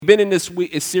Been in this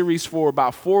series for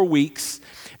about 4 weeks.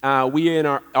 We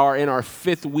are in our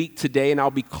fifth week today, and I'll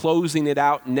be closing it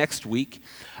out next week.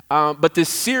 But this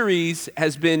series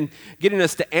has been getting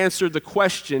us to answer the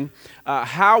question,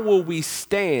 how will we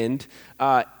stand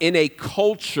in a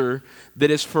culture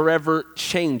that is forever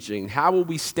changing? How will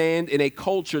we stand in a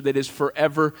culture that is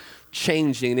forever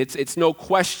changing? It's no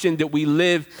question that we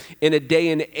live in a day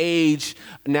and age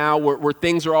now where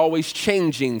things are always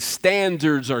changing.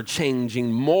 Standards are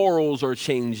changing. Morals are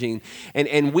changing.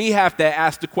 And we have to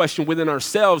ask the question within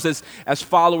ourselves as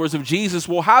followers of Jesus,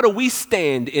 well, how do we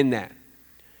stand in that?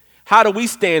 How do we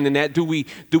stand in that? Do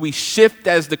we shift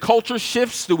as the culture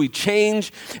shifts? Do we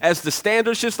change as the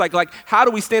standard shifts? Like how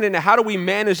do we stand in that? How do we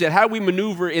manage that? How do we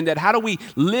maneuver in that? How do we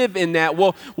live in that?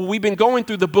 Well, we've been going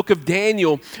through the book of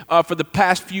Daniel for the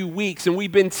past few weeks, and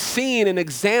we've been seeing an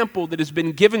example that has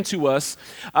been given to us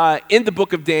in the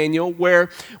book of Daniel where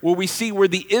we see where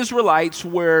the Israelites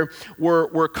were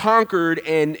conquered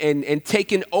and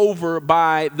taken over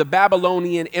by the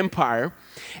Babylonian Empire.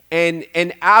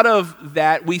 And out of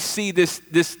that, we see this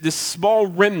small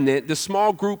remnant, this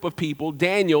small group of people,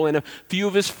 Daniel and a few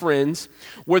of his friends,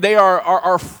 where they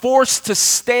are forced to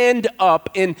stand up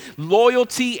in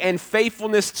loyalty and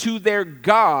faithfulness to their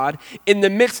God in the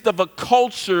midst of a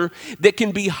culture that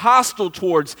can be hostile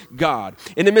towards God,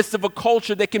 in the midst of a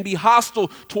culture that can be hostile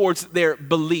towards their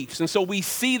beliefs. And so we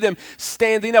see them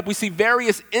standing up. We see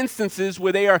various instances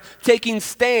where they are taking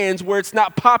stands where it's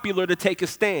not popular to take a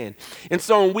stand. And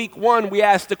so in week 1, we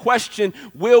asked the question,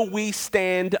 will we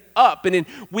stand up? And in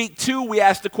week 2, we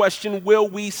asked the question, will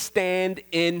we stand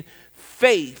in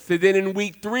faith? And then in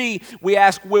week 3, we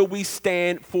asked, will we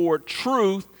stand for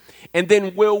truth? And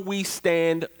then will we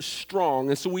stand strong?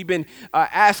 And so we've been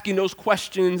asking those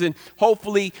questions, and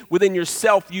hopefully within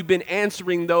yourself you've been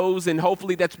answering those, and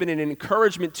hopefully that's been an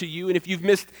encouragement to you. And if you've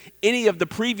missed any of the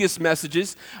previous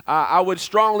messages, I would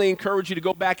strongly encourage you to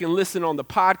go back and listen on the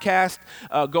podcast,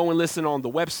 go and listen on the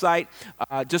website,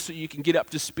 just so you can get up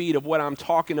to speed of what I'm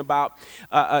talking about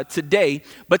today.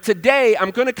 But today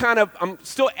I'm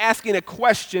still asking a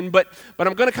question, but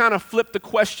I'm going to kind of flip the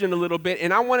question a little bit,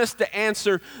 and I want us to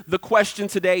answer the question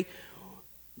today,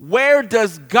 where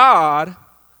does God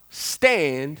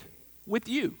stand with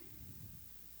you?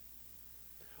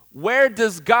 Where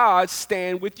does God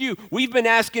stand with you? We've been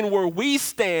asking where we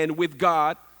stand with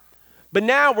God, but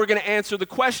now we're going to answer the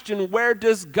question, where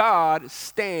does God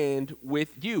stand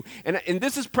with you? And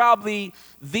this is probably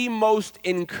the most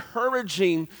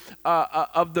encouraging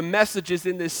of the messages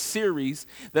in this series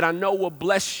that I know will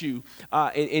bless you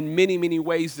in many, many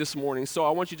ways this morning. So I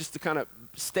want you just to kind of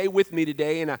stay with me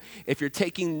today, and if you're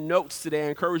taking notes today, I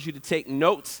encourage you to take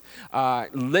notes.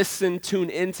 Listen, tune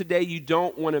in today. You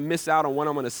don't want to miss out on what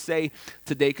I'm going to say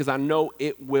today because I know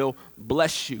it will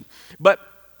bless you. But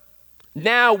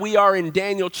now we are in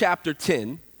Daniel chapter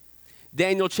 10.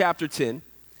 Daniel chapter 10.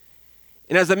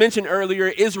 And as I mentioned earlier,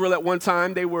 Israel at one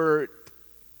time, they were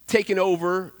taken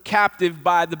over captive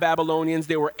by the Babylonians.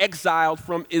 They were exiled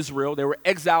from Israel. They were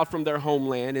exiled from their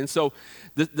homeland. And so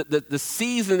the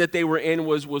season that they were in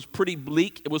was pretty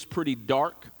bleak. It was pretty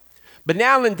dark. But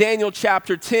now in Daniel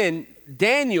chapter 10,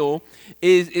 Daniel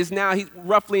is now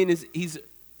roughly in his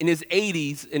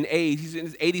 80s in age. He's in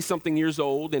his 80-something years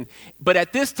old. But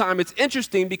at this time, it's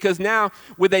interesting because now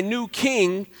with a new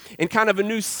king and kind of a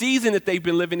new season that they've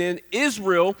been living in,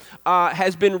 Israel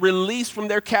has been released from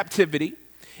their captivity.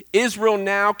 Israel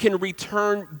now can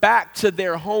return back to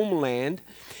their homeland.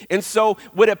 And so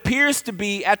what appears to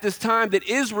be at this time that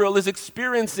Israel is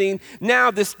experiencing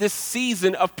now this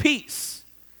season of peace.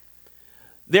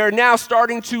 They're now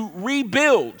starting to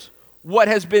rebuild what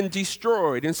has been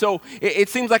destroyed. And so it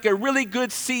seems like a really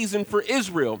good season for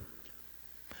Israel.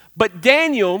 But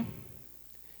Daniel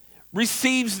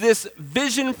receives this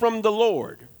vision from the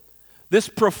Lord, this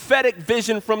prophetic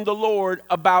vision from the Lord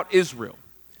about Israel.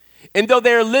 And though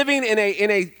they're living in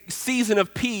a season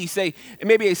of peace,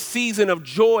 maybe a season of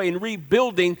joy and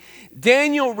rebuilding,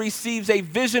 Daniel receives a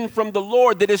vision from the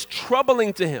Lord that is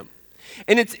troubling to him.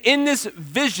 And it's in this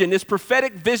vision, this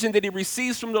prophetic vision that he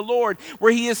receives from the Lord,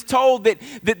 where he is told that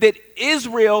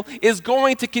Israel is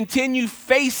going to continue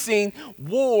facing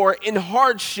war and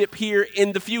hardship here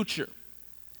in the future.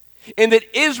 And that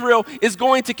Israel is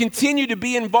going to continue to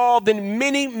be involved in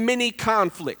many, many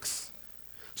conflicts.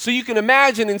 So you can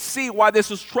imagine and see why this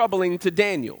was troubling to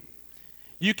Daniel.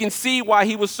 You can see why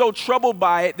he was so troubled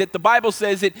by it that the Bible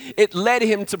says it led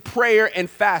him to prayer and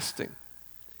fasting.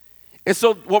 And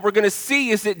so what we're going to see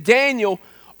is that Daniel,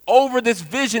 over this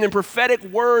vision and prophetic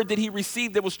word that he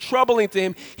received that was troubling to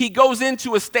him, he goes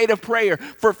into a state of prayer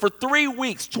for 3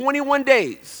 weeks, 21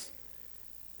 days.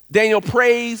 Daniel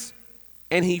prays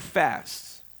and he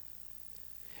fasts.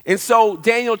 And so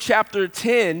Daniel chapter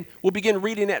 10, we'll begin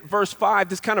reading at verse 5.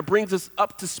 This kind of brings us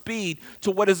up to speed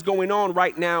to what is going on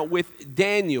right now with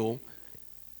Daniel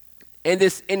and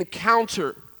this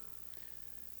encounter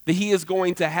that he is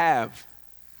going to have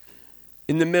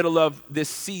in the middle of this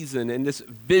season and this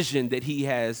vision that he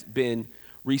has been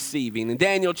receiving. In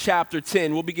Daniel chapter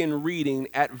 10, we'll begin reading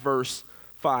at verse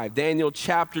 5. Daniel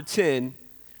chapter 10,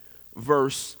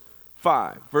 verse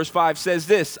 5. Verse 5 says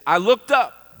this, I looked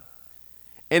up,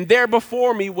 and there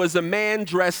before me was a man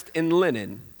dressed in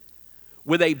linen,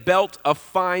 with a belt of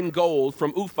fine gold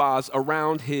from Uphaz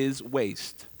around his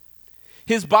waist.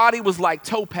 His body was like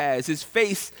topaz, his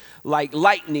face like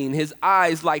lightning, his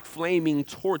eyes like flaming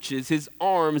torches, his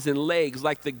arms and legs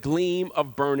like the gleam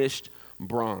of burnished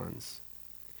bronze,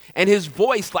 and his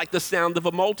voice like the sound of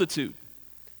a multitude.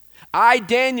 I,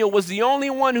 Daniel, was the only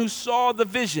one who saw the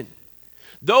vision.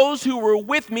 Those who were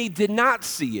with me did not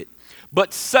see it,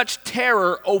 but such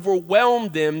terror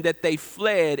overwhelmed them that they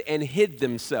fled and hid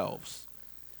themselves.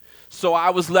 So I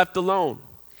was left alone,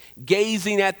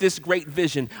 gazing at this great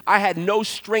vision. I had no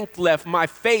strength left. My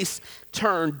face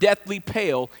turned deathly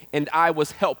pale, and I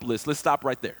was helpless. Let's stop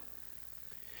right there.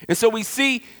 And so we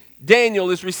see Daniel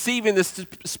is receiving this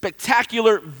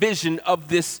spectacular vision of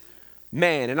this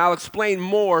man. And I'll explain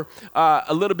more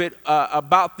a little bit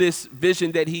about this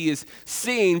vision that he is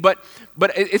seeing. But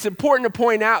it's important to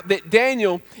point out that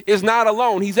Daniel is not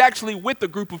alone. He's actually with a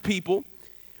group of people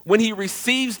when he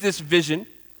receives this vision.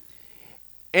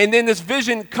 And then this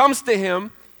vision comes to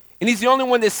him, and he's the only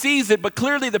one that sees it. But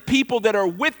clearly the people that are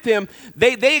with him,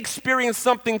 they experience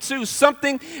something too.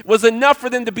 Something was enough for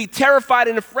them to be terrified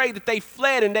and afraid that they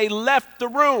fled and they left the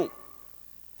room.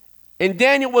 And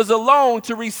Daniel was alone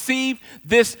to receive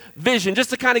this vision. Just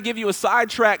to kind of give you a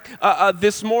sidetrack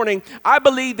this morning, I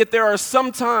believe that there are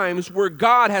some times where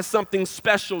God has something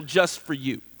special just for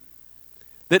you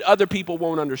that other people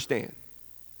won't understand.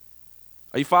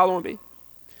 Are you following me?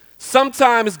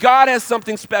 Sometimes God has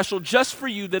something special just for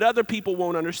you that other people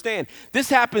won't understand. This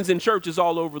happens in churches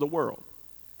all over the world.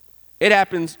 It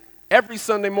happens every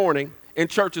Sunday morning in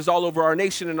churches all over our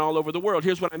nation and all over the world.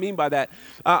 Here's what I mean by that.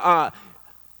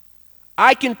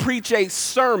 I can preach a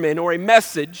sermon or a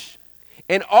message,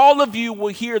 and all of you will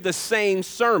hear the same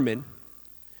sermon,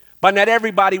 but not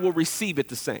everybody will receive it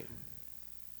the same.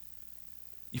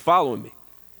 You following me?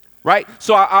 Right?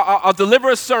 So I'll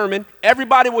deliver a sermon.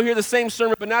 Everybody will hear the same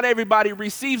sermon, but not everybody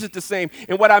receives it the same.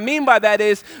 And what I mean by that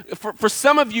is, for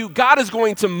some of you, God is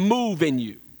going to move in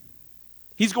you.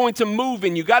 He's going to move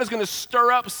in you. God is going to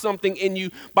stir up something in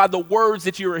you by the words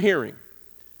that you are hearing.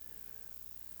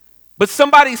 But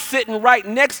somebody sitting right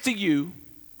next to you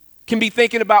can be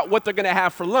thinking about what they're going to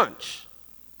have for lunch.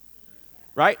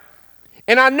 Right?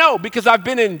 And I know because I've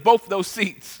been in both those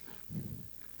seats.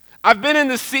 I've been in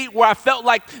the seat where I felt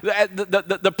like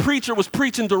the preacher was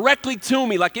preaching directly to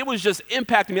me, like it was just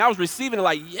impacting me. I was receiving it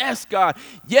like, yes, God,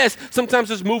 yes. Sometimes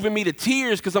it's moving me to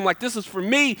tears because I'm like, this is for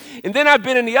me. And then I've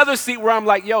been in the other seat where I'm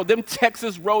like, yo, them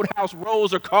Texas Roadhouse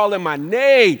rolls are calling my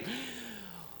name.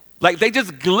 Like they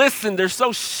just glisten. They're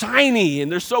so shiny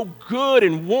and they're so good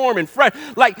and warm and fresh.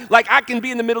 Like I can be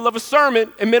in the middle of a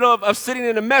sermon, in the middle of sitting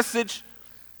in a message,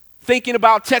 thinking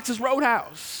about Texas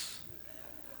Roadhouse.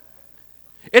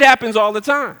 It happens all the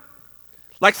time.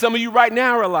 Like some of you right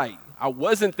now are like, I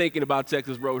wasn't thinking about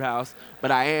Texas Roadhouse, but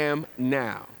I am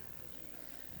now.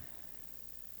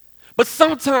 But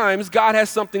sometimes God has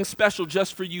something special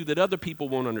just for you that other people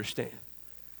won't understand.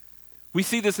 We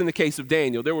see this in the case of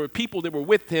Daniel. There were people that were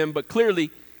with him, but clearly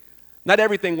not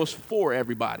everything was for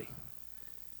everybody.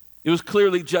 It was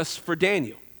clearly just for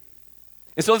Daniel.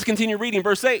 And so let's continue reading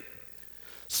verse 8.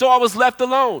 So I was left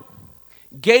alone,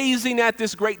 gazing at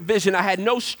this great vision. I had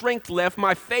no strength left.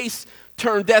 My face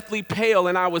turned deathly pale,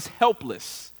 and I was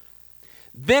helpless.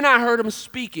 Then I heard him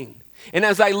speaking, and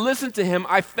as I listened to him,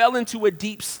 I fell into a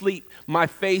deep sleep, my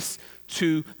face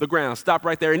to the ground. Stop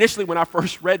right there. Initially, when I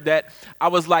first read that, I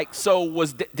was like, so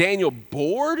was Daniel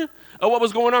bored of what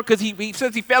was going on? Because he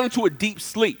says he fell into a deep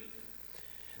sleep.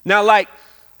 Now, like,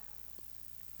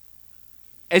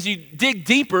 as you dig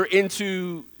deeper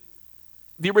into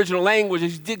the original language,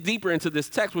 as you dig deeper into this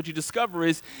text, what you discover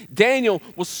is Daniel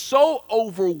was so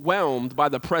overwhelmed by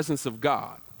the presence of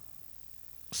God,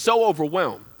 so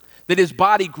overwhelmed that his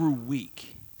body grew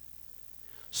weak.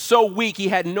 So weak, he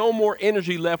had no more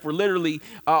energy left, or literally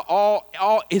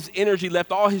all his energy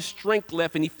left, all his strength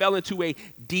left, and he fell into a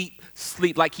deep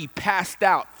sleep, like he passed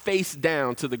out face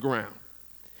down to the ground.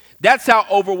 That's how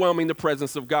overwhelming the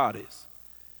presence of God is.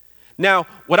 Now,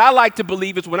 what I like to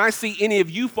believe is when I see any of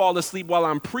you fall asleep while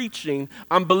I'm preaching,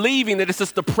 I'm believing that it's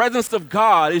just the presence of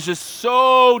God is just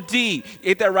so deep.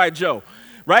 Ain't that right, Joe?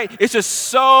 Right? It's just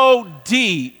so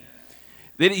deep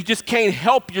that you just can't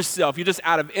help yourself. You're just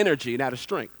out of energy and out of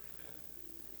strength.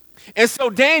 And so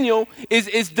Daniel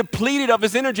is depleted of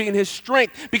his energy and his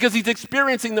strength because he's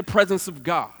experiencing the presence of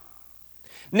God.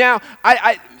 Now,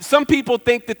 some people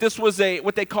think that this was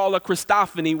what they call a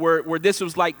Christophany, where this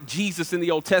was like Jesus in the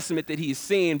Old Testament that he's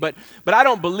seeing, but I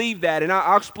don't believe that, and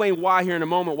I'll explain why here in a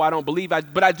moment, why I don't believe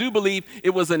that, but I do believe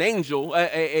it was an angel,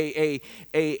 a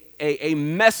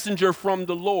messenger from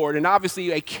the Lord, and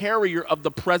obviously a carrier of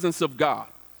the presence of God.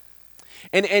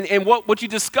 And what you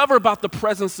discover about the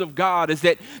presence of God is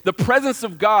that the presence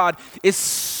of God is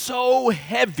so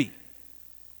heavy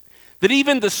that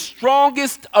even the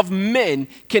strongest of men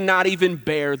cannot even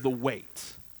bear the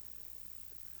weight.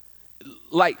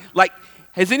 Like,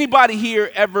 has anybody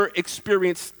here ever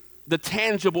experienced the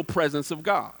tangible presence of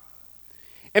God?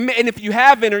 And if you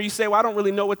haven't, or you say, well, I don't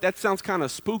really know that sounds kind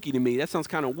of spooky to me. That sounds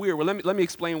kind of weird. Well, let me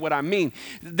explain what I mean.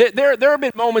 There have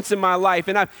been moments in my life,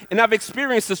 and I've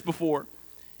experienced this before.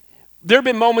 There have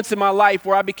been moments in my life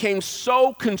where I became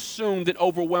so consumed and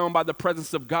overwhelmed by the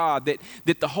presence of God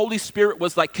that the Holy Spirit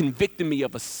was like convicting me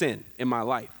of a sin in my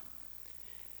life.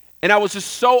 And I was just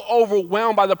so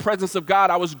overwhelmed by the presence of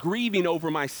God, I was grieving over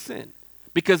my sin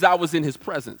because I was in his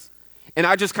presence. And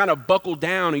I just kind of buckled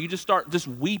down, and you just start just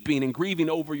weeping and grieving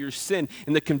over your sin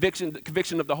and the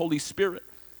conviction of the Holy Spirit.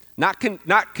 Not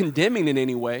condemning in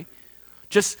any way,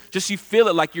 just you feel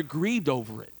it like you're grieved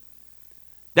over it.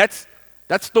 That's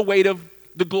the weight of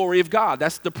the glory of God.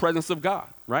 That's the presence of God,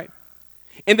 right?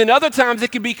 And then other times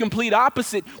it can be complete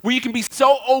opposite, where you can be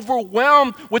so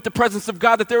overwhelmed with the presence of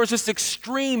God that there is this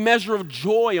extreme measure of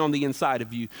joy on the inside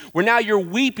of you, where now you're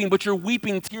weeping, but you're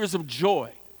weeping tears of joy.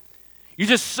 You're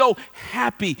just so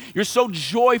happy. You're so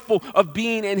joyful of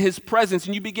being in his presence.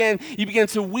 And you begin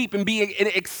to weep and be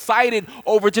excited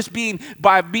over just being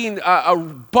a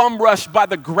bum rushed by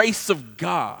the grace of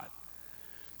God.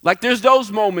 Like there's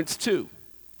those moments too.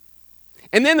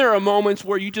 And then there are moments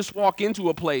where you just walk into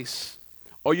a place,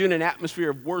 or you're in an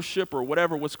atmosphere of worship or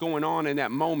what's going on in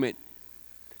that moment,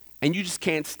 and you just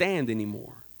can't stand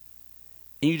anymore.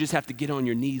 And you just have to get on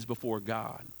your knees before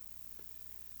God.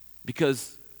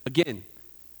 Because, again,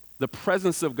 the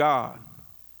presence of God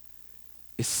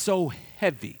is so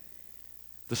heavy,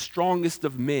 the strongest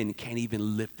of men can't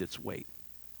even lift its weight.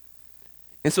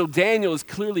 And so Daniel is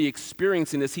clearly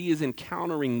experiencing this. He is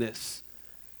encountering this,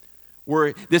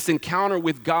 where this encounter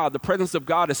with God, the presence of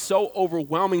God is so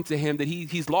overwhelming to him that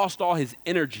he's lost all his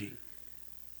energy.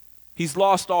 He's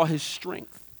lost all his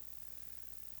strength.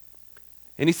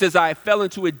 And he says, I fell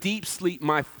into a deep sleep,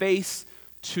 my face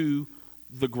to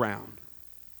the ground.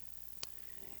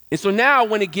 And so now I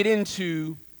want to get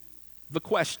into the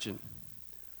question,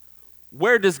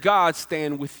 where does God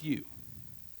stand with you?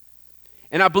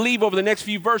 And I believe over the next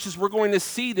few verses we're going to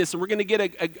see this, and we're going to get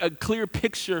a clear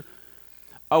picture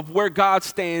of where God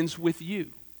stands with you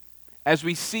as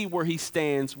we see where he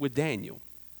stands with Daniel.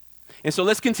 And so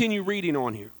let's continue reading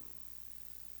on here.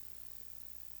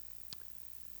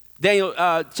 Daniel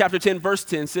chapter 10, verse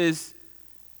 10 says,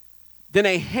 then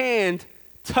a hand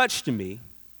touched me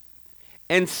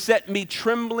and set me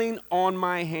trembling on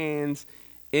my hands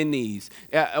and knees.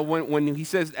 When he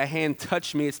says a hand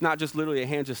touched me, it's not just literally a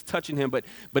hand just touching him, but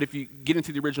if you get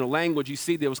into the original language, you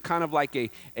see there was kind of like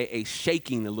a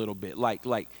shaking a little bit, like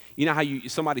you know how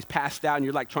somebody's passed out and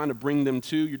you're like trying to bring them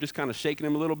to, you're just kind of shaking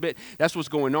them a little bit. That's what's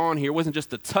going on here. It wasn't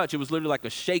just a touch, it was literally like a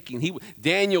shaking.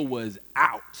 Daniel was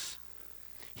out.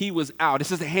 He was out. It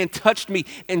says the hand touched me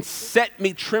and set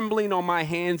me trembling on my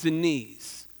hands and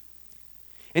knees.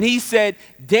 And he said,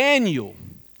 Daniel,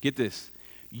 get this,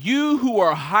 you who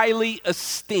are highly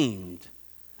esteemed.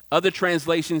 Other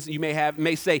translations you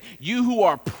may say, you who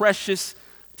are precious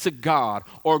to God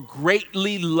or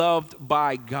greatly loved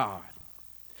by God.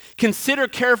 Consider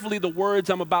carefully the words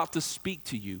I'm about to speak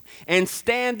to you and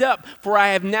stand up, for I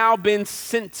have now been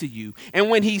sent to you. And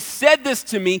when he said this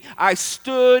to me, I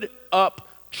stood up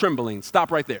trembling.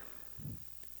 Stop right there.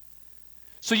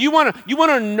 So you want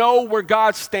to know where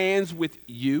God stands with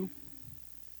you?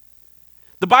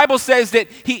 The Bible says that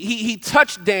he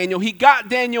touched Daniel, he got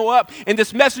Daniel up, and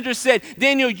this messenger said,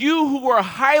 Daniel, you who are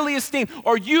highly esteemed,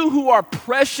 or you who are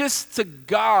precious to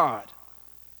God.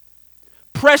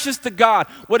 Precious to God.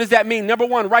 What does that mean? Number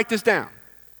one, write this down.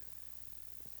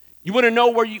 You want to know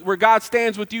where God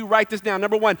stands with you? Write this down.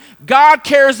 Number one, God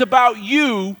cares about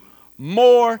you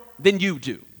more than you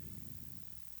do.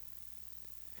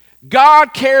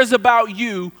 God cares about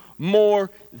you more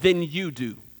than you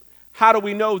do. how do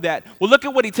we know that? Well, look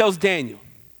at what he tells Daniel.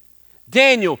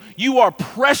 Daniel, you are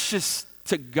precious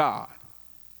to God.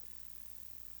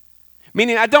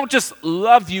 Meaning, I don't just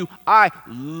love you, I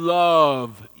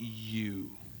love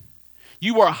you.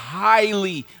 You are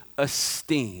highly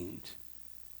esteemed.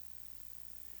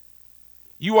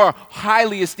 You are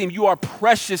highly esteemed. You are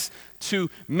precious to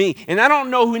me. And I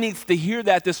don't know who needs to hear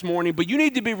that this morning, but you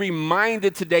need to be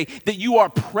reminded today that you are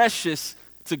precious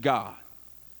to God.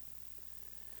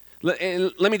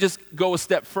 And let me just go a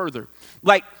step further.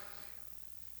 Like,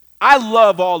 I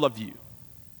love all of you.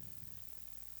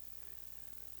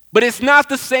 But it's not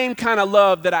the same kind of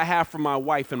love that I have for my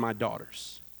wife and my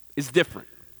daughters. It's different.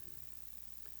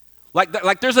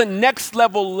 Like there's a next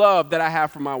level love that I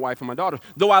have for my wife and my daughters.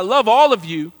 Though I love all of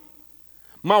you,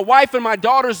 my wife and my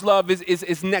daughter's love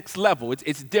is next level.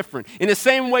 It's different. In the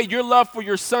same way, your love for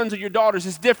your sons or your daughters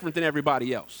is different than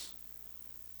everybody else.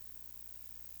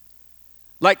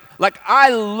 Like I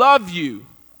love you,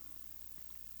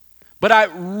 but I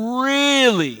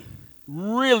really,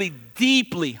 really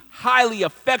deeply, highly,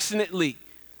 affectionately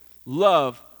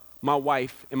love my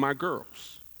wife and my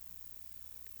girls.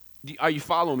 Are you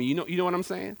following me? You know what I'm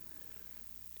saying?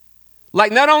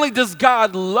 Like, not only does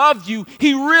God love you,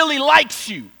 he really likes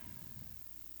you.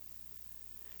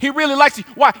 He really likes you.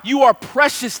 Why? You are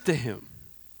precious to him.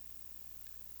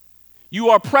 You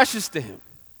are precious to him.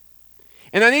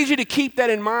 And I need you to keep that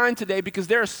in mind today, because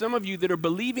there are some of you that are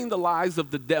believing the lies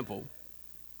of the devil,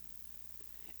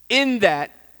 in that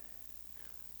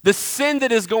the sin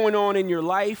that is going on in your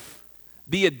life,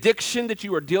 the addiction that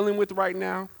you are dealing with right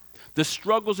now, the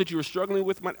struggles that you are struggling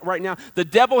with right now, the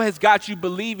devil has got you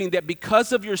believing that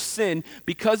because of your sin,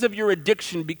 because of your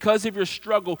addiction, because of your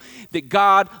struggle, that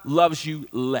God loves you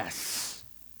less.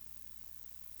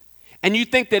 And you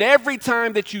think that every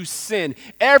time that you sin,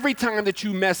 every time that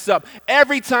you mess up,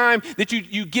 every time that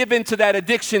you give into that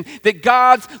addiction, that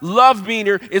God's love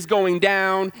meter is going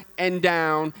down and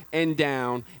down and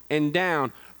down and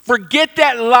down. Forget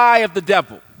that lie of the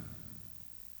devil.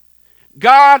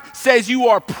 God says you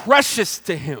are precious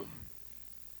to him.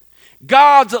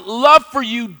 God's love for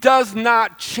you does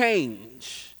not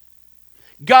change.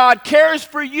 God cares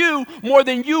for you more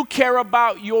than you care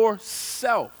about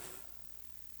yourself.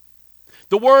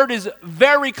 The word is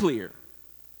very clear.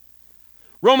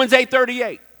 Romans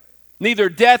 8:38. Neither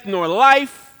death nor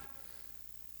life,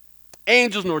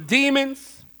 angels nor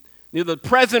demons, neither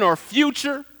present or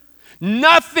future,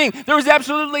 nothing, there is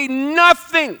absolutely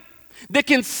nothing that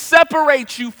can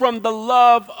separate you from the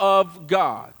love of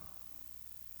God.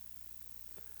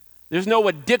 There's no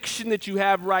addiction that you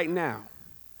have right now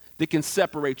that can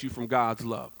separate you from God's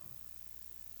love.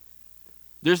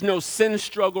 There's no sin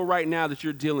struggle right now that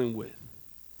you're dealing with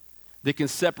that can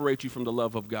separate you from the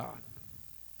love of God.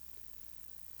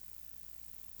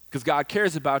 Because God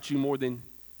cares about you more than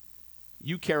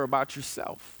you care about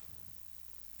yourself.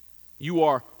 You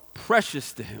are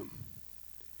precious to him.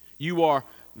 You are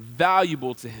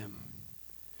valuable to him.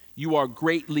 You are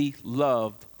greatly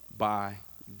loved by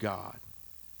God.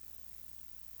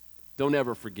 Don't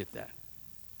ever forget that.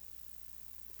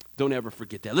 Don't ever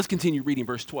forget that. Let's continue reading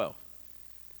verse 12.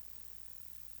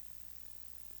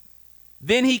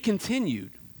 Then he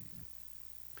continued,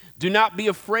 "Do not be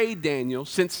afraid, Daniel,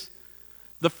 since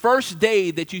the first day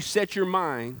that you set your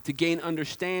mind to gain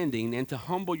understanding and to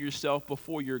humble yourself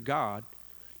before your God,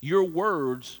 your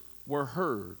words were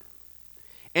heard.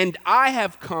 And I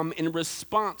have come in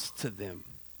response to them.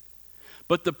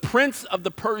 But the prince of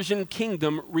the Persian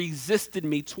kingdom resisted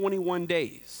me 21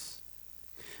 days.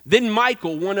 Then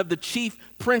Michael, one of the chief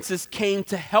princes, came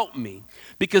to help me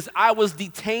because I was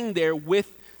detained there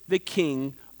with the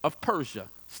king of Persia."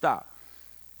 Stop.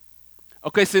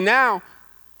 Okay, so now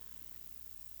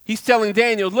he's telling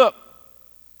Daniel, look,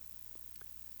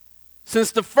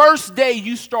 since the first day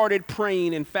you started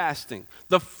praying and fasting,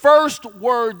 the first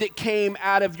word that came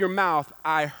out of your mouth,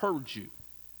 I heard you.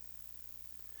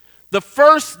 The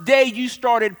first day you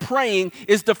started praying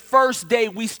is the first day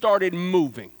we started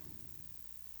moving.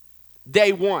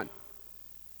 Day one.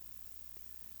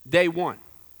 Day one.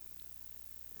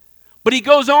 But he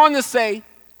goes on to say,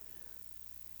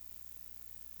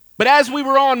 but as we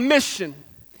were on mission,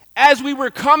 as we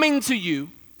were coming to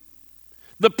you,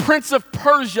 the prince of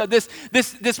Persia, this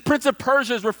prince of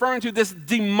Persia is referring to this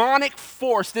demonic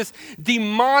force, this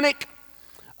demonic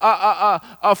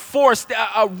force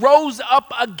rose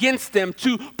up against them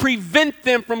to prevent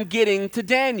them from getting to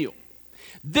Daniel.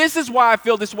 This is why I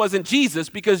feel this wasn't Jesus,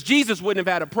 because Jesus wouldn't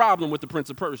have had a problem with the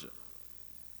prince of Persia.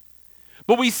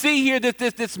 But we see here that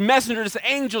this messenger, this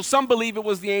angel, some believe it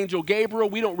was the angel Gabriel.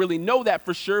 We don't really know that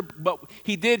for sure, but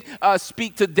he did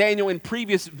speak to Daniel in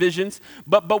previous visions.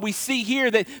 But we see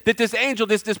here that this angel,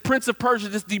 this prince of Persia,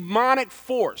 this demonic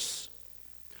force,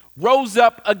 rose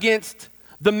up against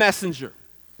the messenger.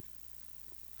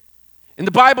 And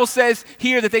the Bible says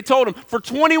here that they told him, for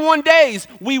 21 days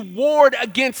we warred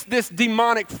against this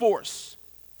demonic force.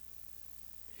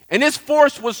 And this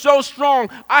force was so strong,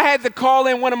 I had to call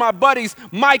in one of my buddies,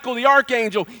 Michael the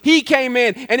archangel. He came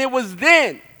in, and it was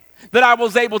then that I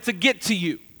was able to get to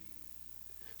you.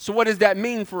 So what does that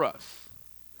mean for us?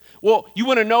 Well, you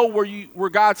want to know where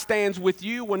God stands with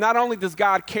you? Well, not only does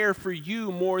God care for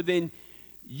you more than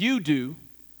you do,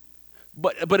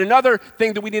 but another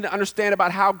thing that we need to understand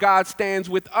about how God stands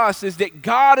with us is that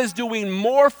God is doing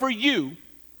more for you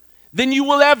than you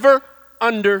will ever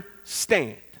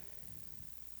understand.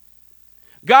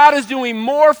 God is doing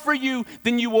more for you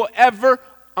than you will ever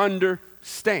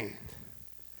understand.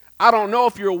 I don't know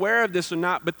if you're aware of this or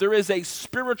not, but there is a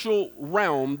spiritual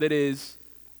realm that is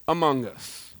among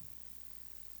us.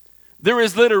 There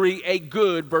is literally a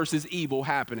good versus evil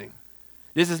happening.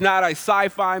 This is not a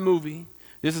sci-fi movie.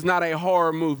 This is not a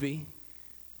horror movie.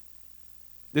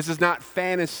 This is not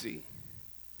fantasy.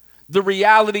 The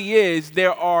reality is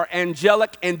there are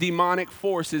angelic and demonic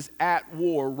forces at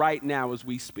war right now as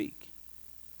we speak.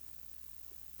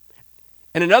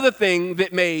 And another thing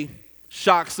that may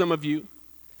shock some of you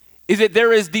is that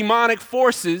there is demonic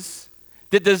forces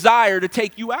that desire to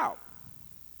take you out.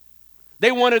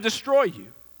 They want to destroy you.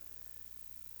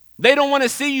 They don't want to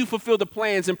see you fulfill the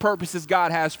plans and purposes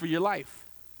God has for your life.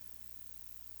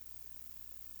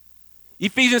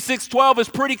 Ephesians 6:12 is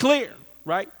pretty clear,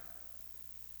 right?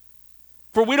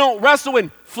 For we don't wrestle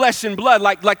in flesh and blood.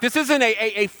 Like this isn't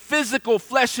a physical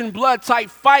flesh and blood type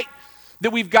fight that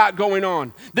we've got going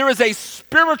on. There is a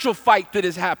spiritual fight that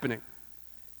is happening.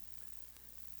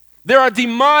 There are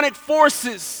demonic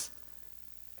forces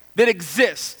that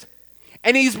exist.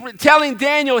 And he's telling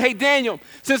Daniel, hey, Daniel,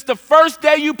 since the first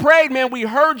day you prayed, man, we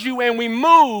heard you and we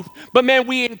moved, but man,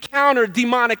 we encountered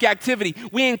demonic activity.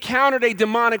 We encountered a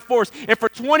demonic force. And for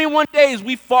 21 days,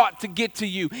 we fought to get to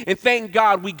you. And thank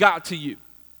God we got to you.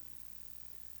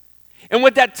 And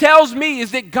what that tells me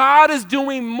is that God is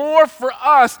doing more for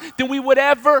us than we would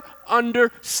ever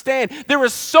understand. There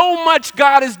is so much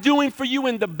God is doing for you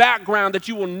in the background that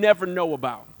you will never know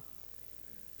about.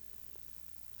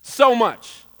 So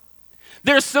much.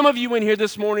 There's some of you in here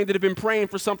this morning that have been praying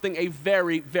for something a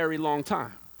very, very long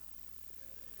time.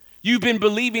 You've been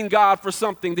believing God for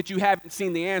something that you haven't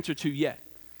seen the answer to yet.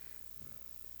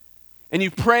 And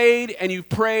you've prayed and you've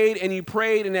prayed and you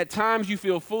prayed, and at times you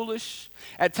feel foolish.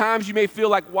 At times you may feel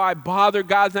like, why bother?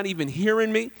 God's not even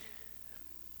hearing me.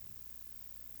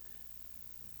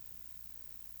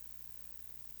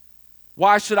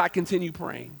 Why should I continue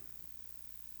praying?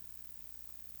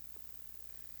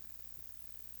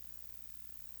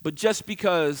 But just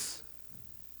because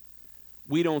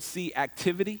we don't see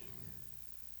activity,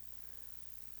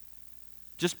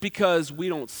 just because we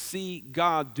don't see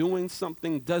God doing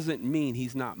something doesn't mean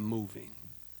he's not moving.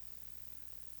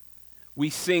 We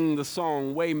sing the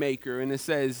song Waymaker, and it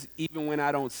says, even when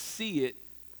I don't see it,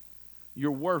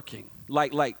 you're working.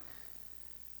 Like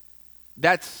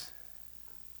that's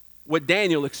what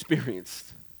Daniel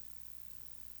experienced.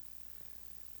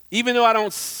 Even though I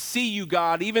don't see you,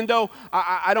 God, even though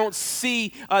I don't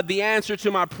see the answer to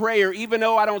my prayer, even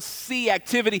though I don't see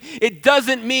activity, it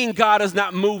doesn't mean God is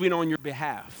not moving on your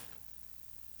behalf.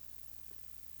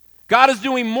 God is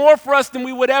doing more for us than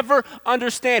we would ever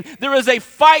understand. There is a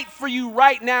fight for you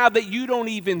right now that you don't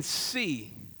even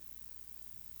see.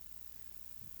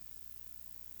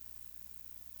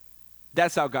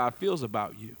 That's how God feels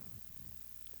about you.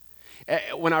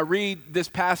 When I read this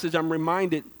passage, I'm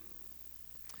reminded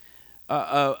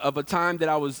of a time that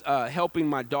I was helping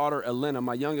my daughter, Elena,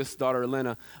 my youngest daughter,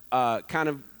 Elena, kind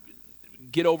of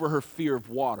get over her fear of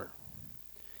water.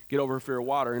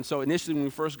 And so initially when we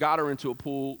first got her into a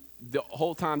pool, the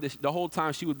whole time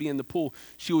she would be in the pool,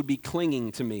 she would be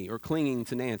clinging to me or clinging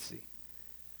to Nancy.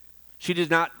 She did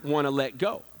not want to let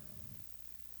go.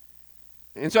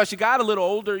 And so as she got a little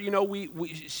older, you know, we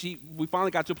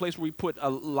finally got to a place where we put a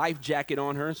life jacket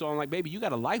on her. And so I'm like, baby, you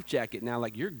got a life jacket now.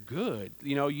 Like, you're good.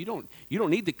 You know, you don't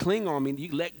need to cling on me.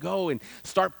 You let go and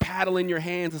start paddling your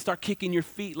hands and start kicking your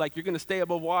feet like you're going to stay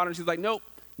above water. And she's like, nope,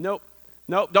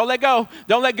 don't let go.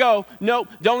 Nope,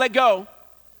 don't let go.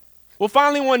 Well,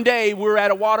 finally one day we're at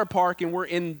a water park and we're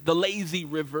in the lazy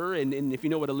river. And if you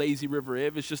know what a lazy river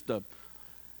is, it's just a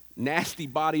nasty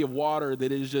body of water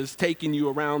that is just taking you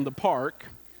around the park.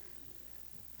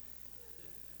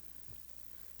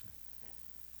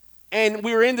 And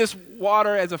we were in this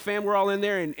water as a family. We're all in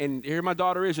there, and here my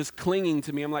daughter is just clinging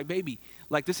to me. I'm like, baby,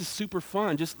 like this is super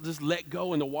fun. Just let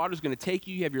go, and the water's going to take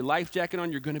you. You have your life jacket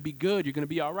on. You're going to be good. You're going to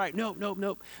be all right. No.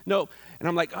 And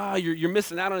I'm like, you're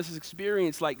missing out on this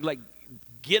experience. Like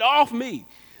get off me.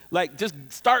 Like just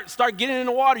start getting in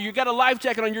the water. You got a life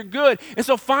jacket on. You're good. And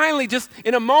so finally, just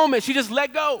in a moment, she just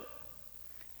let go.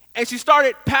 And she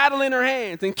started paddling her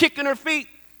hands and kicking her feet.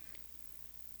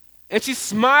 And she's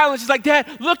smiling. She's like,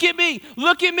 Dad, look at me.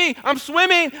 Look at me. I'm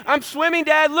swimming,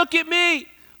 Dad. Look at me.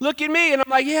 Look at me. And I'm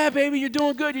like, yeah, baby, you're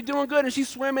doing good. You're doing good. And she's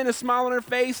swimming and smiling on her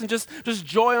face and just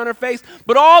joy on her face.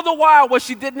 But all the while, what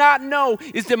she did not know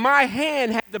is that my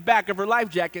hand had the back of her life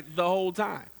jacket the whole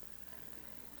time.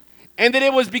 And that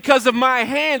it was because of my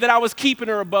hand that I was keeping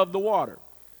her above the water.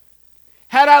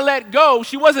 Had I let go,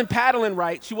 she wasn't paddling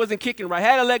right. She wasn't kicking right.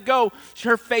 Had I let go,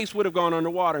 her face would have gone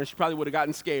underwater, and she probably would have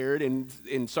gotten scared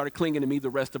and started clinging to me the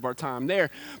rest of our time there.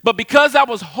 But because I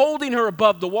was holding her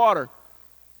above the water,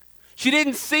 she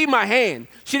didn't see my hand.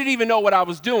 She didn't even know what I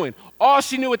was doing. All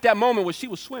she knew at that moment was she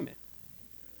was swimming.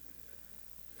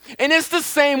 And it's the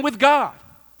same with God.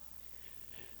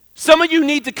 Some of you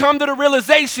need to come to the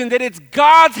realization that it's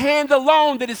God's hand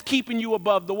alone that is keeping you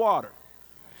above the water.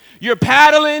 You're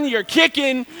paddling, you're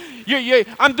kicking,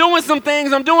 I'm doing some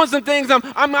things. I'm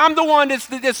the one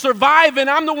that's surviving.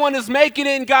 I'm the one that's making it,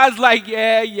 and God's like,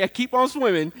 yeah, keep on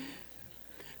swimming.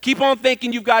 Keep on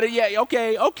thinking you've got it. Yeah,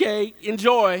 okay,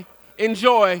 enjoy.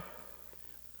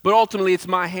 But ultimately, it's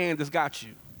my hand that's got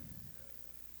you.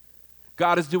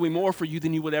 God is doing more for you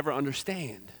than you would ever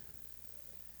understand.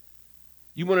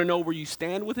 You want to know where you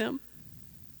stand with him?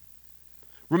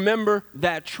 Remember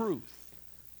that truth.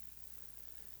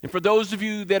 And for those of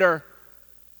you that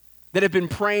have been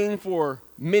praying for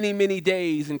many, many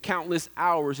days and countless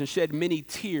hours and shed many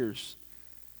tears,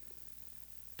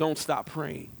 don't stop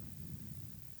praying.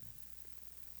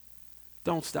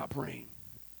 Don't stop praying.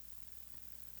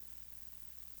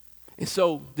 And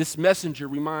so this messenger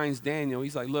reminds Daniel,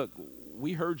 he's like, look,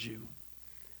 we heard you,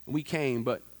 and we came,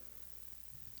 but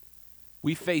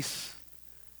we face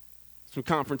some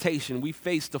confrontation. We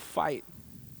faced a fight.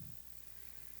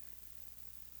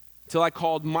 Until I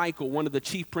called Michael, one of the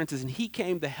chief princes, and he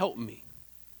came to help me.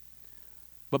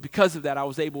 But because of that, I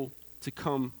was able to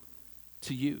come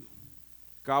to you.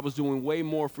 God was doing way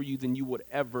more for you than you would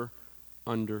ever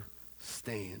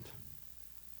understand.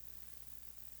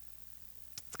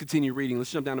 Let's continue reading.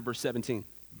 Let's jump down to verse 17.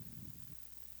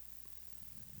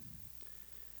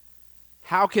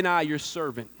 How can I, your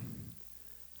servant,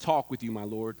 talk with you, my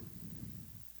Lord?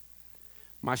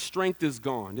 My strength is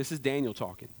gone. This is Daniel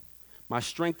talking. My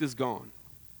strength is gone,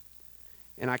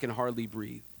 and I can hardly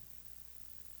breathe.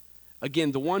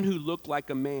 Again, the one who looked like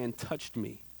a man touched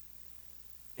me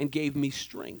and gave me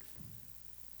strength.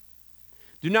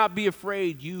 Do not be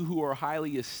afraid, you who are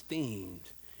highly esteemed,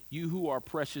 you who are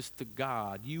precious to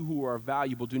God, you who are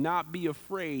valuable. Do not be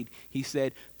afraid, he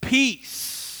said.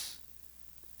 Peace.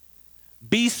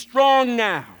 Be strong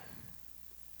now.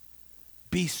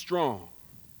 Be strong.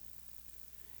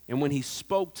 And when he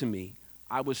spoke to me,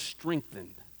 I was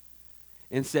strengthened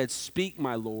and said, speak,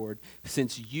 my Lord,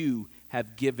 since you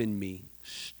have given me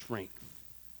strength.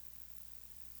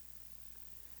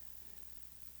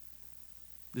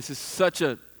 This is such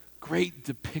a great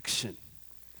depiction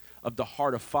of the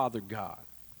heart of Father God.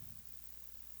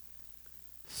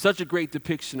 Such a great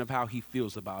depiction of how he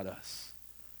feels about us.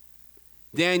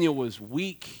 Daniel was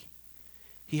weak.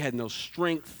 He had no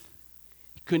strength.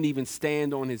 He couldn't even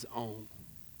stand on his own.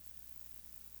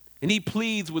 And he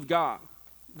pleads with God.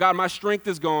 God, my strength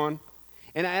is gone,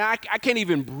 and I can't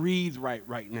even breathe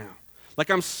right now. Like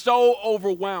I'm so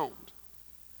overwhelmed.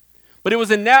 But it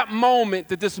was in that moment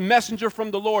that this messenger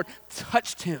from the Lord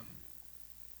touched him.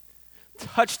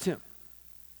 Touched him.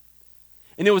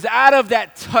 And it was out of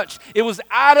that touch, it was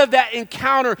out of that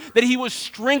encounter that he was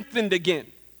strengthened again.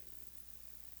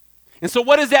 And so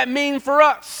what does that mean for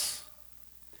us?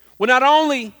 Well, not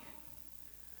only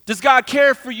does God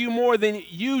care for you more than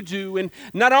you do, and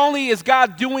not only is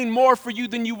God doing more for you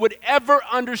than you would ever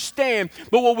understand,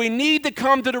 but what we need to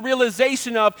come to the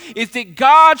realization of is that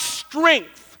God's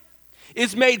strength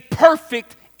is made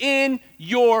perfect in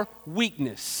your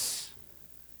weakness.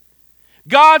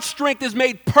 God's strength is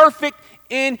made perfect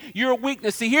in your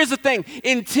weakness. See, here's the thing.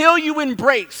 Until you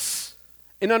embrace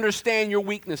and understand your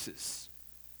weaknesses,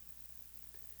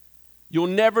 you'll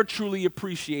never truly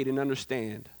appreciate and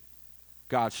understand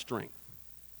God's strength.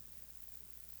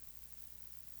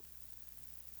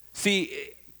 See,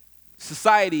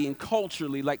 society and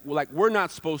culturally, like we're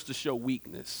not supposed to show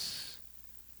weakness.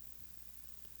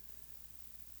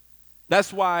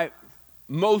 That's why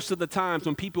most of the times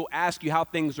when people ask you how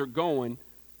things are going,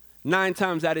 9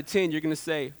 times out of 10, you're going to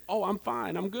say, oh, I'm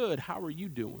fine, I'm good. How are you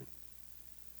doing?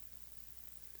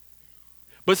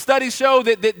 But studies show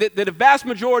that the vast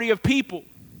majority of people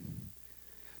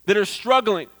that are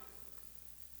struggling,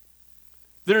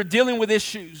 that are dealing with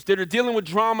issues, that are dealing with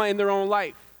drama in their own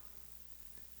life,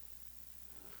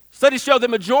 studies show the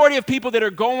majority of people that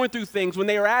are going through things, when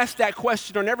they are asked that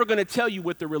question, are never going to tell you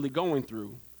what they're really going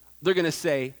through. They're going to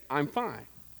say, I'm fine.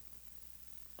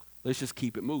 Let's just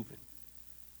keep it moving.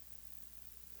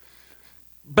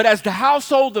 But as the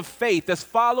household of faith, as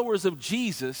followers of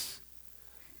Jesus,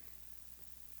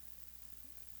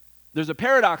 there's a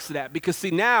paradox to that, because see,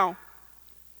 now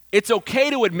it's okay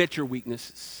to admit your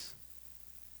weaknesses.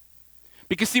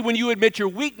 Because see, when you admit your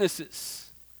weaknesses,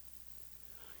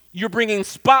 you're bringing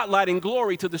spotlight and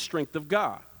glory to the strength of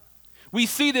God. We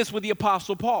see this with the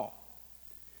Apostle Paul.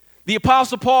 The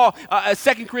Apostle Paul,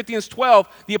 2 Corinthians 12,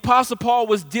 the Apostle Paul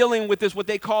was dealing with this, what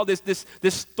they call this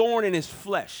thorn in his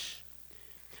flesh.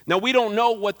 Now, we don't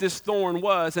know what this thorn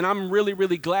was, and I'm really,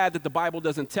 really glad that the Bible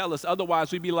doesn't tell us.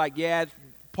 Otherwise, we'd be like, yeah,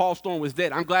 Paul's thorn was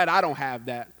dead. I'm glad I don't have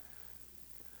that.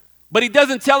 But he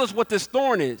doesn't tell us what this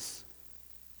thorn is,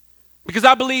 because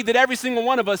I believe that every single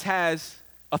one of us has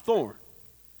a thorn.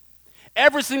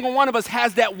 Every single one of us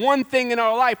has that one thing in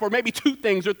our life, or maybe 2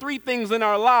 things or 3 things in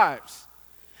our lives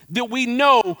that we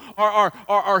know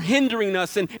are hindering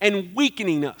us and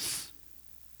weakening us.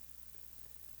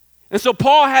 And so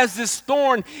Paul has this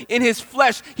thorn in his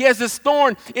flesh. He has this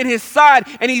thorn in his side,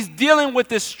 and he's dealing with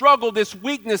this struggle, this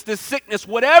weakness, this sickness,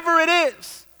 whatever it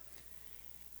is.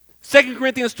 2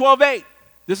 Corinthians 12:8.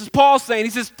 This is Paul saying,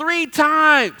 he says, 3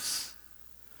 times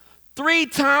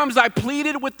I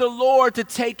pleaded with the Lord to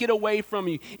take it away from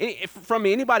you. From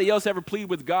me, anybody else ever plead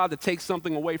with God to take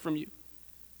something away from you?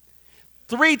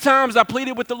 3 times I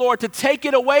pleaded with the Lord to take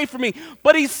it away from me.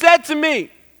 But he said to me,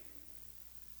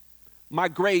 my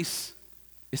grace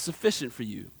is sufficient for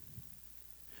you,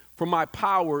 for my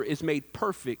power is made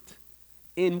perfect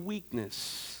in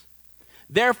weakness.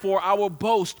 Therefore, I will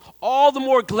boast all the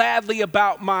more gladly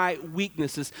about my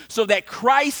weaknesses, so that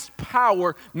Christ's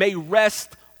power may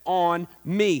rest on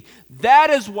me. That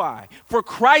is why, for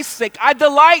Christ's sake, I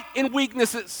delight in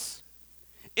weaknesses,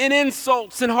 in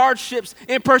insults and hardships,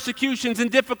 in persecutions and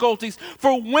difficulties.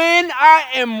 For when I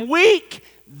am weak,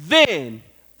 then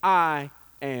I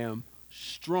am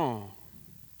strong.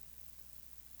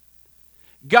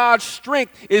 God's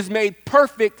strength is made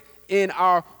perfect in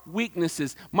our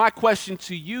weaknesses. My question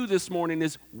to you this morning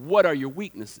is, what are your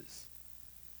weaknesses?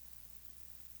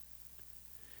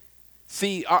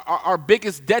 See, our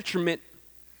biggest detriment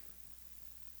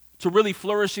to really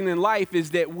flourishing in life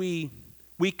is that we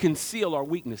conceal our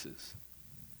weaknesses.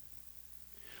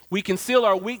 We conceal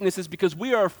our weaknesses because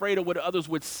we are afraid of what others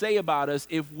would say about us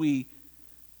if we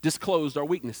disclosed our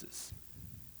weaknesses.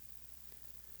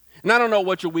 And I don't know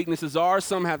what your weaknesses are.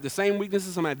 Some have the same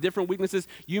weaknesses, some have different weaknesses.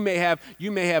 You may have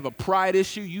a pride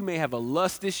issue, you may have a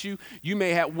lust issue, you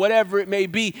may have whatever it may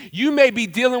be. You may be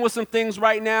dealing with some things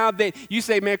right now that you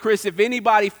say, man, Chris, if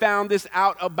anybody found this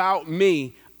out about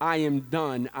me, I am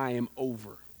done, I am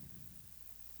over.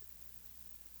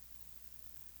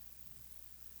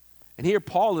 And here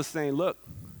Paul is saying, look,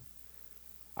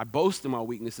 I boast in my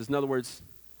weaknesses. In other words,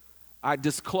 I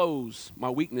disclose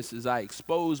my weaknesses. I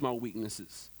expose my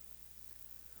weaknesses.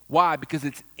 Why? Because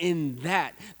it's in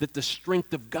that the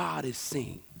strength of God is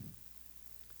seen.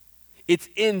 It's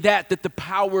in that the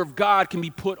power of God can be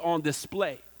put on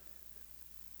display.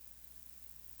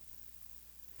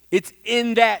 It's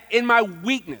in that, in my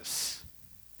weakness.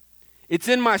 It's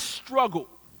in my struggle.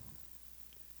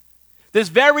 This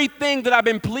very thing that I've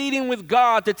been pleading with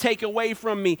God to take away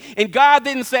from me. And God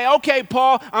didn't say, okay,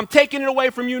 Paul, I'm taking it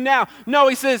away from you now. No,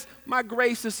 he says, my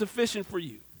grace is sufficient for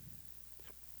you.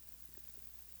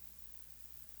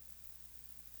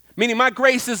 Meaning my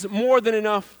grace is more than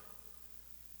enough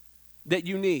that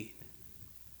you need.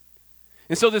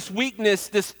 And so this weakness,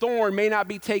 this thorn may not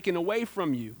be taken away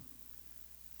from you.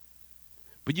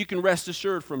 But you can rest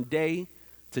assured from day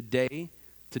to day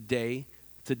to day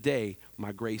to day,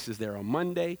 my grace is there on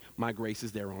Monday, my grace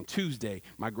is there on Tuesday,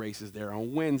 my grace is there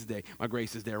on Wednesday, my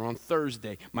grace is there on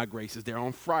Thursday, my grace is there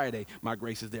on Friday, my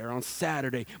grace is there on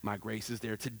Saturday, my grace is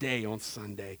there today on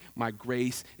Sunday. My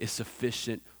grace is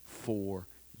sufficient for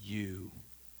you.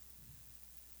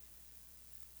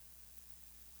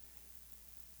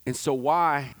 And so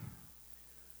why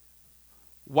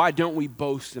don't we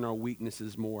boast in our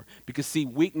weaknesses more? Because see,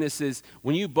 weaknesses,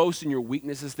 when you boast in your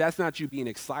weaknesses, that's not you being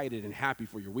excited and happy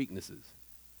for your weaknesses.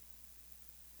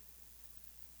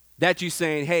 That's you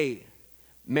saying, hey,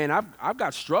 man, I've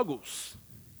got struggles.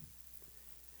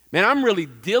 Man, I'm really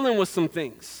dealing with some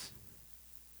things.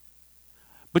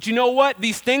 But you know what?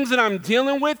 These things that I'm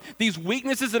dealing with, these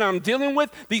weaknesses that I'm dealing with,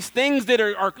 these things that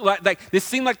are like they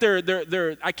seem like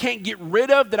they're I can't get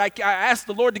rid of, that I ask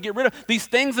the Lord to get rid of, these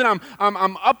things that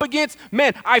I'm up against,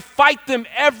 man, I fight them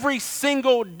every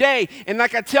single day. And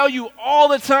like I tell you all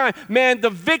the time, man, the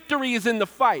victory is in the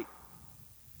fight.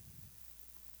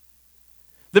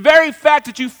 The very fact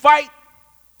that you fight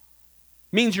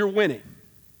means you're winning.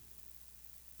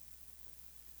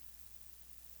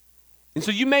 And so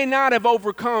you may not have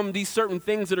overcome these certain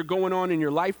things that are going on in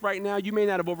your life right now. You may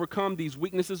not have overcome these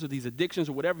weaknesses or these addictions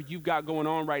or whatever you've got going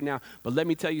on right now. But let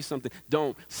me tell you something.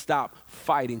 Don't stop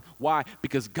fighting. Why?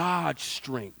 Because God's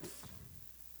strength,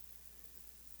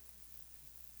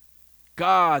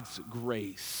 God's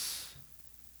grace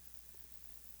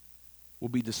will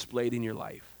be displayed in your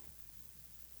life.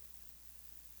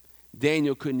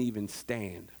 Daniel couldn't even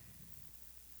stand.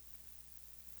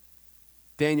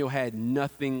 Daniel had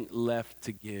nothing left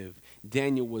to give.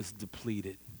 Daniel was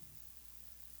depleted.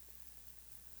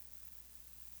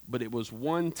 But it was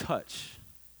one touch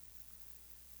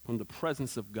from the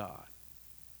presence of God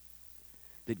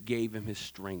that gave him his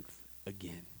strength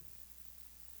again.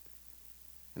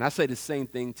 And I say the same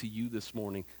thing to you this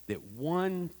morning, that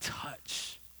one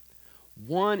touch,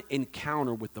 one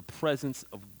encounter with the presence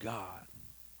of God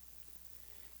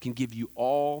can give you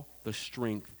all the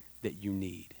strength that you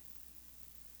need.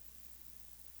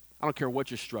 I don't care what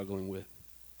you're struggling with.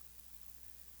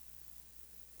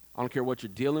 I don't care what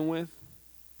you're dealing with.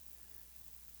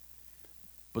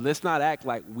 But let's not act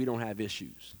like we don't have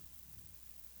issues.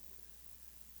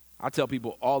 I tell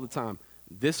people all the time,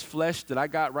 this flesh that I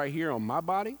got right here on my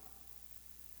body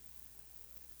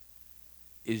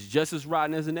is just as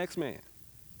rotten as the next man.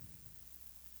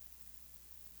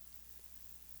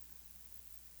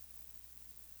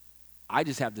 I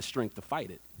just have the strength to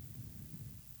fight it.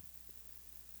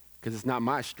 Because it's not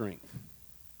my strength.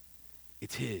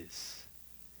 It's his.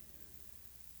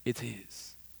 It's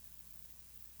his.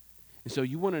 And so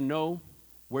you want to know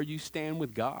where you stand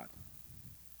with God?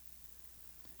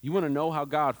 You want to know how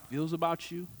God feels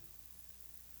about you?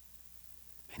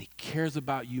 And he cares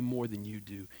about you more than you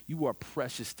do. You are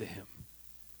precious to him.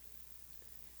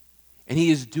 And he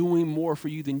is doing more for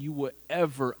you than you will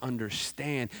ever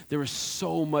understand. There is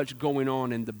so much going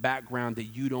on in the background that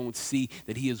you don't see,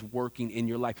 that he is working in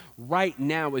your life. Right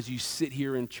now, as you sit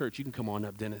here in church, you can come on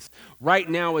up, Dennis. Right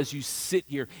now, as you sit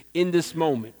here in this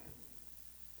moment,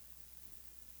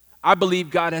 I believe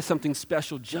God has something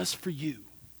special just for you.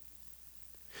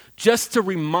 Just to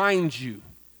remind you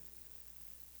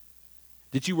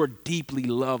that you are deeply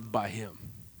loved by him.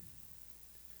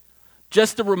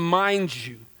 Just to remind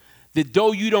you that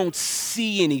though you don't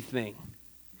see anything,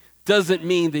 doesn't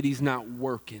mean that he's not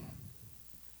working.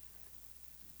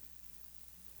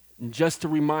 And just to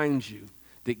remind you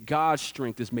that God's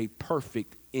strength is made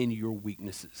perfect in your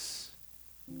weaknesses.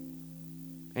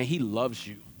 And he loves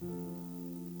you.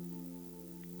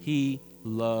 He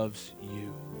loves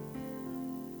you.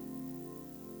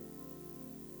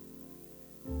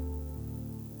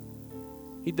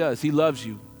 He does. He loves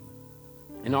you.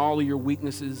 And all of your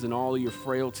weaknesses and all of your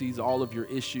frailties, all of your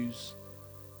issues,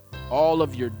 all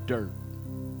of your dirt.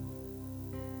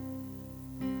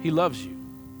 He loves you.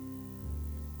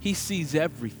 He sees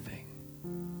everything.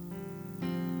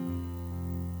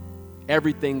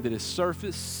 Everything that is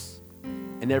surface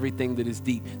and everything that is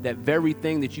deep. That very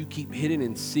thing that you keep hidden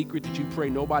in secret, that you pray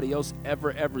nobody else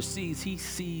ever sees, he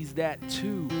sees that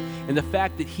too. And the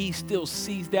fact that he still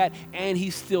sees that and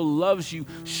he still loves you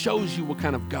shows you what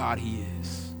kind of God he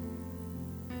is.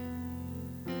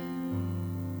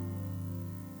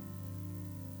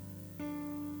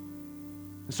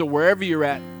 And so wherever you're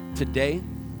at today,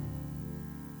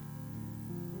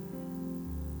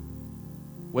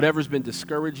 whatever's been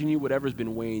discouraging you, whatever's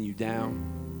been weighing you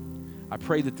down, I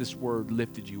pray that this word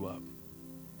lifted you up.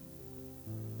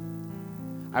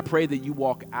 I pray that you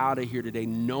walk out of here today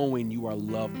knowing you are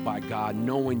loved by God,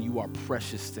 knowing you are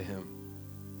precious to him.